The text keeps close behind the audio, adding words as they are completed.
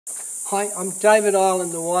Hi, I'm David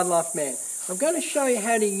Ireland, the Wildlife Man. I'm going to show you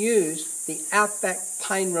how to use the Outback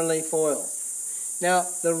Pain Relief oil. Now,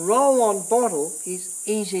 the roll-on bottle is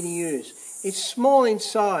easy to use. It's small in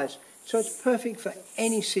size, so it's perfect for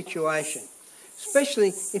any situation, especially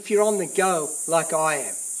if you're on the go like I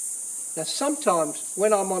am. Now, sometimes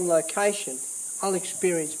when I'm on location, I'll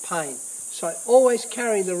experience pain, so I always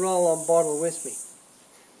carry the roll-on bottle with me.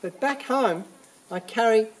 But back home, I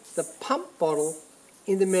carry the pump bottle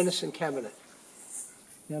in the medicine cabinet.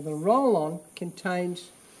 Now, the roll-on contains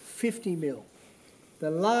 50 ml. The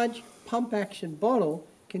large pump action bottle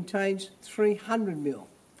contains 300 ml.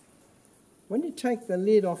 When you take the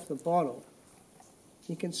lid off the bottle,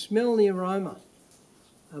 you can smell the aroma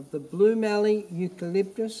of the blue mallee,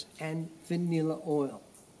 eucalyptus and vanilla oil.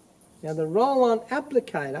 Now, the roll-on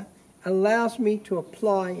applicator allows me to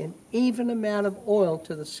apply an even amount of oil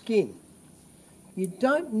to the skin. You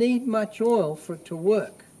don't need much oil for it to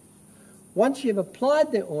work. Once you've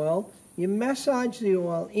applied the oil, you massage the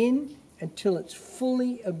oil in until it's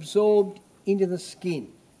fully absorbed into the skin.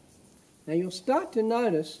 Now, you'll start to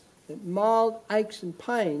notice that mild aches and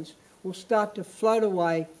pains will start to float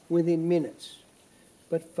away within minutes.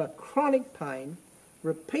 But for chronic pain,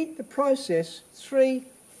 repeat the process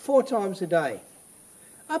 3-4 times a day,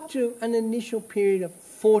 up to an initial period of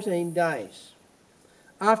 14 days.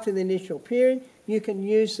 After the initial period, you can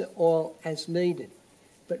use the oil as needed.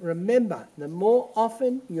 But remember, the more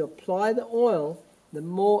often you apply the oil, the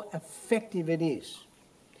more effective it is.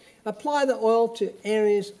 Apply the oil to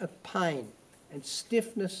areas of pain and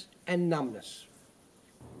stiffness and numbness.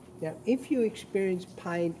 Now, if you experience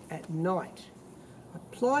pain at night,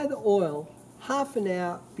 apply the oil half an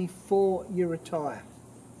hour before you retire.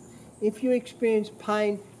 If you experience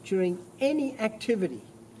pain during any activity,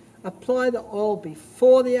 apply the oil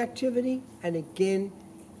before the activity and again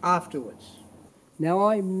afterwards. Now,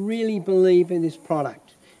 I really believe in this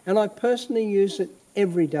product and I personally use it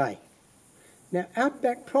every day. Now,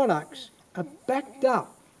 Outback products are backed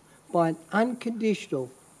up by an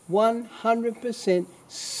unconditional 100%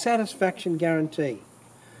 satisfaction guarantee.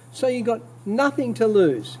 So you've got nothing to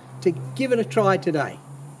lose to give it a try today.